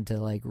can to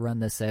like run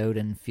this out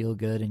and feel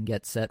good and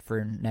get set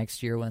for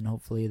next year when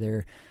hopefully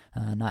they're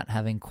not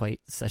having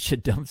quite such a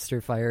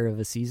dumpster fire of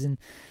a season.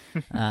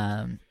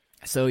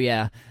 So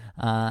yeah,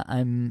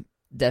 I'm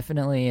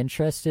definitely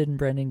interested in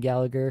Brendan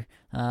Gallagher.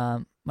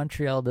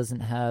 Montreal doesn't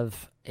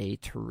have a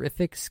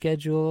terrific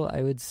schedule,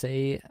 I would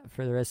say,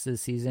 for the rest of the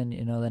season.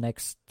 The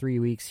next 3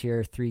 weeks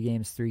here, 3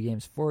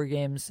 games, 4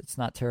 games. It's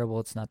not terrible.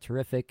 It's not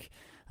terrific.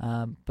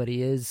 But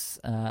he is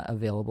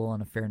available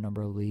in a fair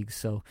number of leagues.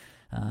 So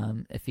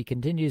if he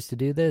continues to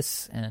do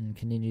this and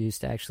continues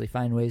to actually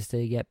find ways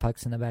to get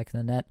pucks in the back of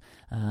the net,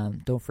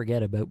 don't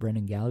forget about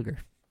Brendan Gallagher.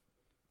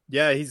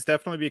 Yeah, he's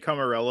definitely become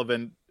a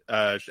relevant,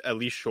 at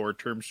least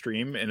short-term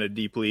stream in a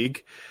deep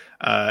league.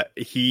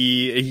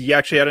 He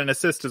actually had an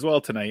assist as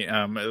well tonight.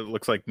 It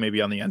looks like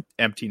maybe on the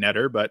empty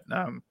netter, but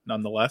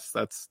nonetheless,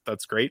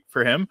 that's great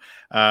for him.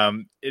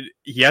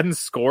 He hadn't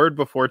scored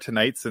before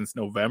tonight since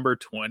November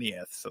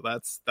 20th, so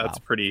that's wow.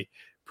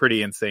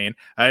 Pretty insane.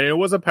 And it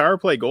was a power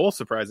play goal,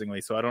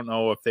 surprisingly. So I don't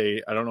know if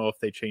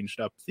they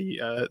changed up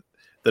the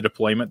the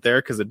deployment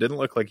there, because it didn't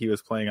look like he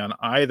was playing on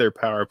either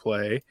power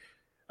play,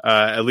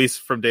 at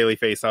least from daily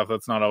faceoff.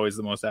 That's not always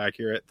the most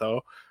accurate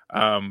though.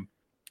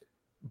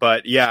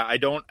 But yeah, I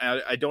don't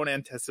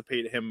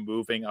anticipate him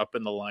moving up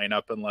in the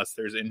lineup unless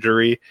there's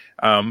injury.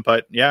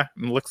 But yeah,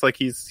 it looks like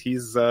he's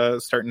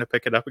starting to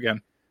pick it up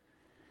again.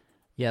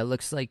 Yeah, it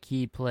looks like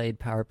he played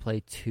power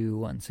play 2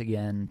 once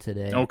again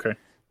today. Okay.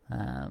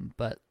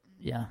 But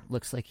yeah,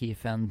 looks like he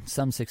found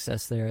some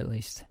success there at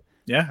least.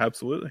 Yeah,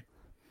 absolutely.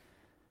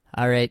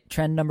 All right,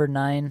 trend number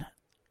 9.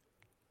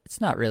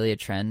 It's not really a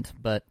trend,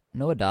 but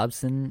Noah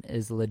Dobson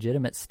is a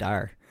legitimate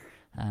star.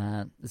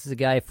 This is a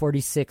guy,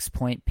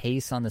 46-point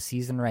pace on the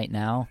season right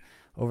now.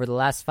 Over the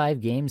last 5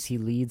 games, he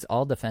leads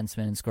all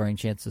defensemen in scoring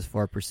chances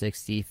for per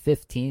 60,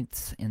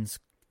 15th in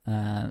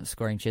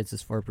scoring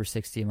chances for per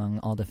 60 among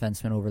all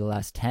defensemen over the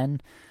last 10.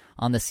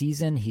 On the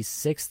season, he's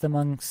 6th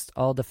amongst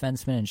all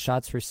defensemen in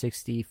shots per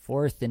 60,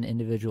 4th in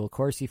individual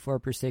Corsi for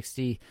per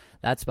 60.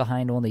 That's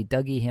behind only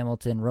Dougie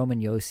Hamilton,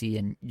 Roman Josi,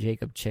 and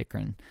Jacob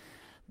Chychrun.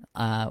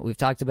 We've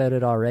talked about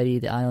it already.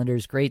 The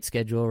Islanders' great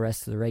schedule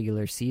rest of the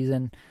regular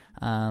season.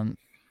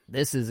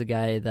 This is a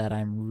guy that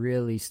I'm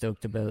really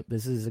stoked about.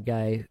 This is a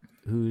guy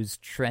who's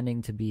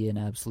trending to be an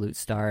absolute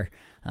star.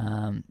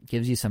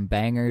 Gives you some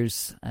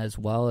bangers as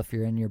well if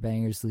you're in your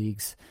bangers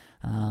leagues.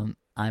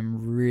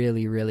 I'm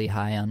really, really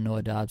high on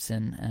Noah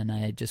Dobson, and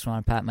I just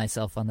want to pat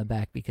myself on the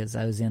back because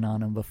I was in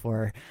on him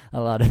before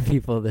a lot of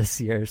people this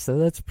year. So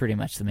that's pretty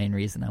much the main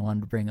reason I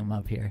wanted to bring him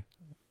up here.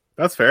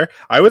 That's fair.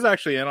 I was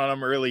actually in on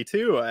him early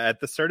too. At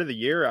the start of the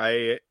year,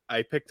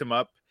 I picked him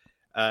up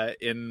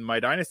in my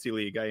dynasty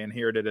league. I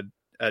inherited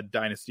a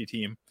dynasty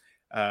team,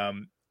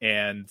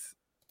 and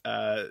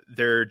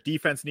their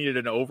defense needed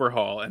an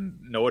overhaul, and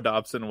Noah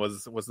Dobson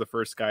was the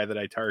first guy that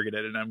I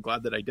targeted, and I'm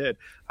glad that I did.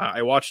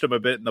 I watched him a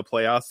bit in the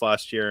playoffs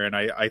last year, and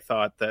I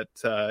thought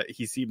that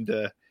he seemed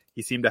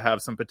to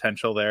have some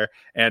potential there,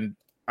 and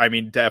I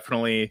mean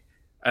definitely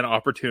an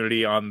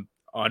opportunity on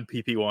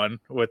PP1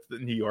 with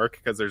New York,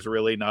 because there's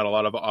really not a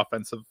lot of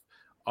offensive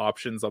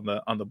options on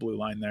the blue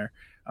line there.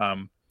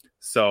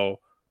 So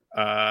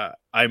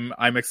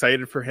I'm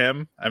excited for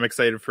him. I'm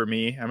excited for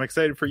me. I'm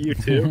excited for you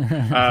too.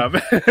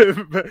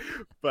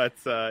 But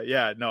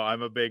yeah, no,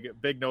 I'm a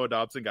big Noah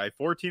Dobson guy.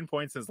 14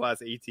 points in his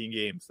last 18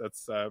 games.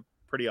 That's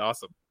pretty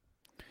awesome.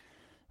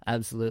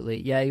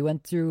 Absolutely. Yeah, he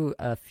went through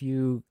a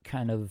few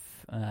kind of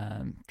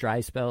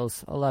dry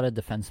spells. A lot of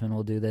defensemen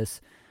will do this.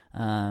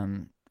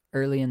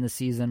 Early in the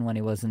season when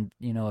he wasn't,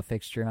 a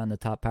fixture on the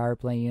top power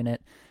play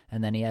unit,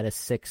 and then he had a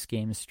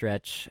 6-game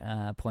stretch,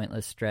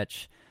 pointless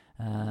stretch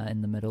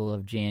in the middle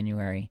of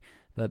January.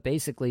 But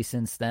basically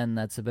since then,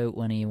 that's about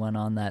when he went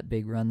on that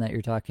big run that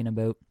you're talking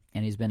about,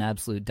 and he's been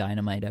absolute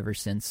dynamite ever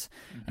since.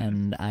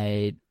 Mm-hmm.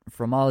 And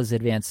from all his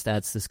advanced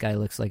stats, this guy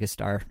looks like a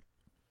star.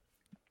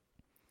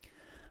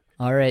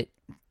 All right,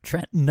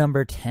 trend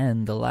number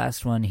 10, the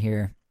last one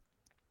here.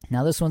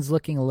 Now this one's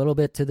looking a little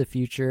bit to the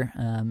future,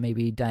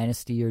 maybe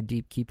dynasty or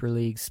deep keeper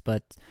leagues,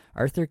 but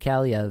Arthur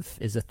Kaliev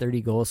is a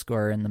 30-goal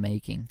scorer in the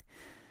making.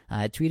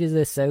 I tweeted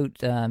this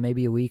out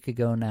maybe a week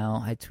ago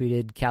now. I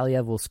tweeted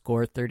Kaliev will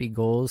score 30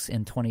 goals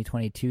in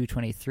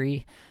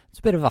 2022-23. It's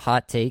a bit of a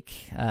hot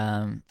take.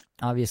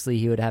 Obviously,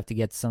 he would have to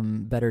get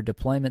some better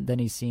deployment than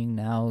he's seeing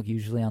now,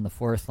 usually on the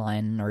 4th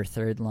line or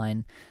 3rd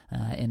line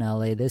in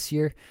LA this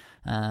year.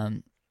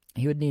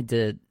 He would need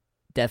to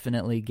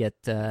definitely get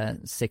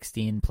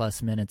 16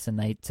 plus minutes a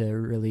night to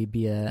really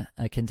be a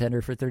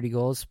contender for 30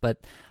 goals, but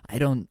I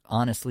don't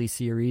honestly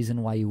see a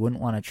reason why you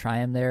wouldn't want to try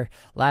him there.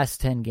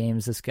 Last 10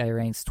 games, this guy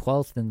ranks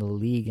 12th in the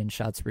league in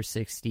shots per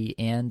 60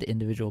 and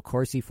individual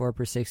Corsi for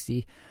per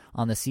 60.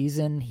 On the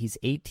season, he's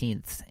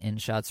 18th in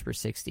shots per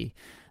 60.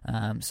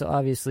 So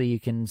obviously you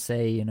can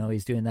say,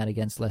 he's doing that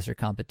against lesser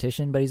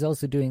competition, but he's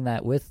also doing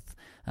that with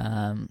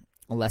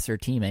lesser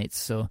teammates.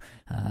 So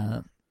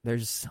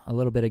there's a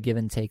little bit of give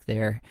and take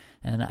there,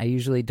 and I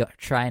usually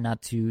try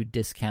not to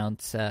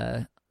discount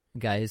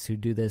guys who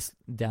do this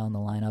down the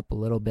lineup a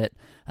little bit,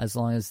 as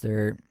long as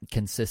they're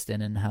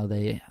consistent in how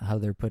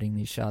they're putting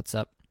these shots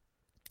up.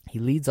 He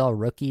leads all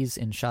rookies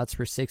in shots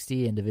per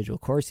 60, individual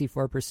Corsi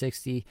for per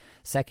 60,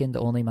 second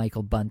only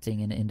Michael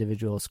Bunting in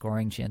individual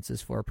scoring chances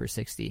for per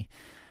 60.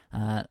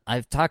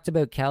 I've talked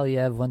about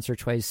Kaliev once or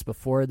twice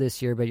before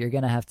this year, but you're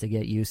going to have to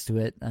get used to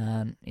it.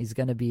 He's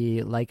going to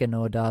be like a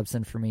Noah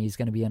Dobson for me. He's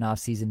going to be an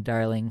off-season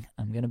darling.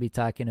 I'm going to be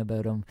talking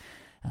about him.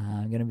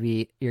 You're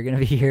going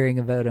to be hearing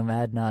about him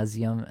ad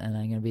nauseum, and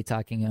I'm going to be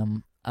talking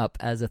him up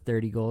as a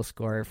 30-goal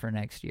scorer for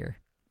next year.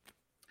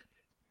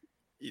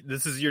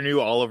 This is your new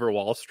Oliver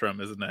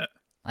Wahlstrom, isn't it?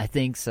 I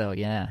think so,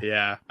 yeah.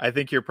 Yeah, I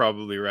think you're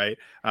probably right.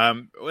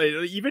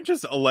 Even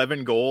just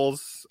 11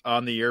 goals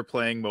on the year,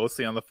 playing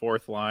mostly on the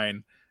 4th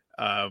line,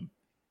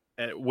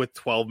 with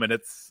 12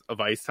 minutes of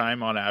ice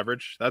time on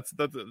average, that's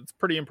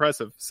pretty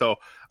impressive. So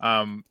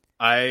I'm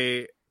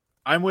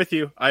with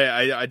you.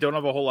 I don't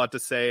have a whole lot to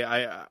say.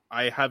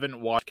 I haven't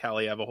watched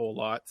Kaliev a whole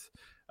lot,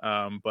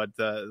 but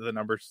the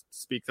numbers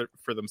speak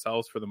for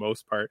themselves for the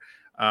most part.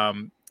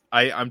 I'm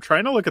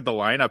trying to look at the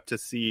lineup to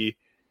see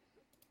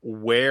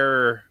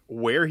where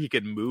he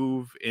could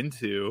move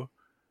into.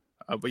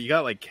 But you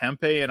got like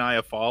Kempe and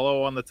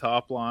Iafallo on the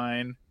top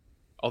line.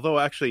 Although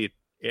actually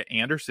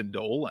Anderson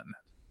Dolan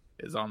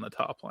is on the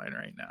top line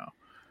right now.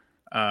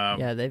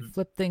 Yeah, they've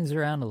flipped things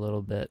around a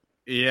little bit.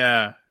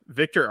 Yeah.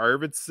 Victor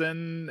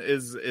Arvidsson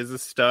is a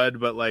stud,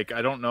 but like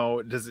I don't know,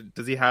 is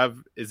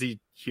he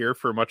here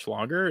for much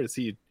longer? Is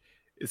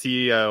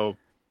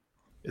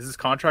his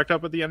contract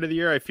up at the end of the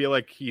year? I feel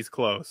like he's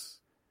close.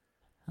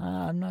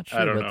 I'm not sure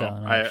I don't about know.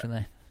 that one,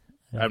 actually.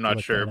 I'm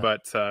not sure,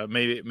 but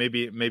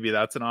maybe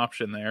that's an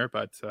option there.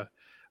 But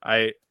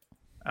I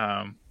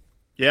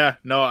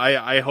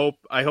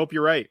hope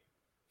you're right.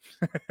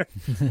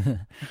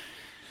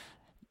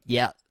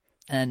 Yeah,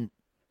 and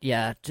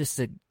yeah, just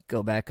to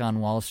go back on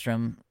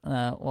Wahlstrom.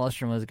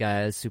 Wahlstrom was a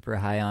guy I was super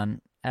high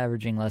on,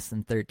 averaging less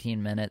than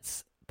 13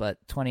 minutes, but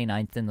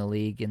 29th in the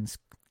league in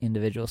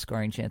individual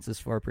scoring chances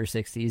for per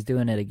 60. He's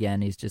doing it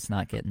again. He's just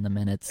not getting the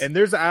minutes. And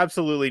there's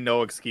absolutely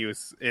no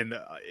excuse in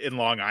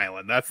Long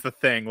Island. That's the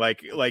thing.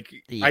 Like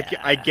yeah.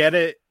 I get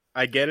it.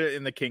 I get it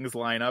in the Kings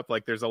lineup.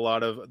 Like there's a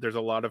lot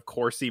of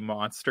Corsi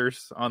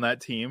monsters on that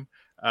team.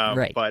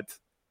 Right. But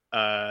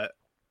the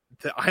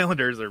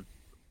Islanders are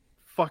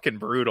fucking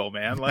brutal,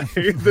 man. Like,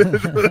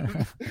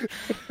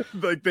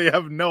 like they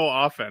have no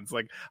offense.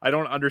 Like I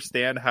don't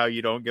understand how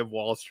you don't give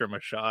Wahlstrom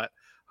a shot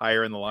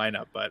higher in the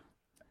lineup, but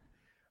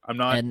I'm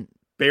not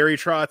Barry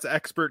Trotz's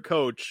expert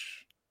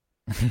coach.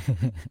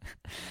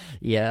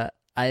 Yeah,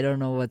 I don't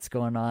know what's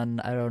going on.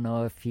 I don't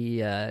know if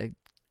he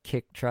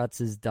kicked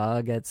Trotz's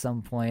dog at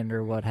some point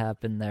or what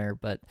happened there,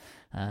 but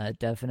it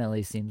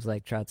definitely seems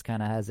like Trotz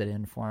kind of has it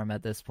in for him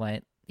at this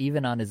point.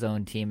 Even on his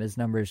own team, his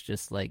numbers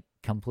just like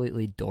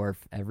completely dwarf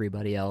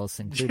everybody else,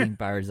 including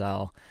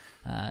Barzal.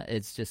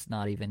 It's just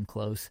not even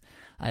close.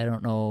 I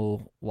don't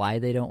know why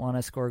they don't want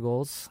to score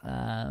goals,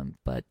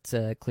 but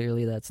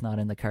clearly that's not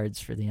in the cards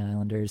for the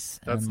Islanders.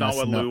 That's not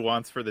what Lou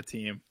wants for the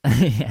team.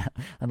 Yeah,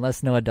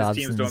 unless Noah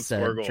Dobson's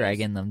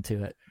dragging them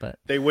to it. But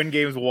they win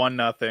games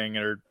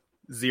 1-0 or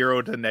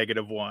 0 to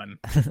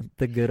 -1.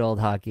 The good old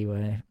hockey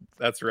way.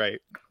 That's right.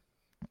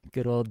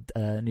 Good old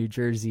New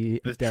Jersey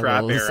the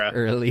Devils trap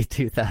era. Early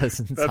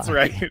 2000s. That's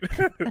hockey.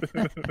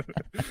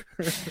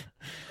 right.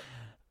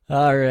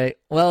 All right.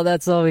 Well,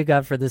 that's all we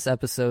got for this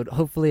episode.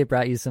 Hopefully it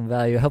brought you some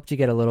value. Helped you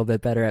get a little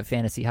bit better at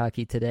fantasy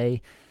hockey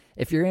today.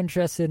 If you're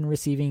interested in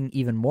receiving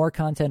even more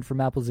content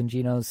from Apples and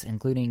Ginos,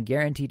 including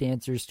guaranteed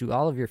answers to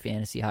all of your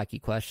fantasy hockey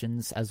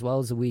questions, as well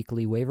as a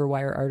weekly waiver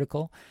wire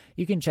article,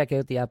 you can check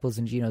out the Apples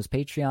and Ginos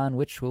Patreon,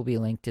 which will be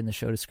linked in the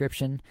show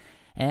description.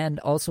 And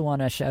also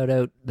want to shout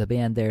out the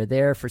band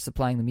There for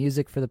supplying the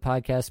music for the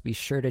podcast. Be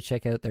sure to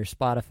check out their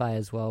Spotify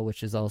as well,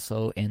 which is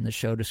also in the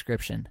show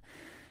description.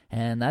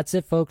 And that's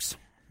it, folks.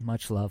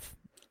 Much love.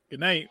 Good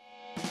night.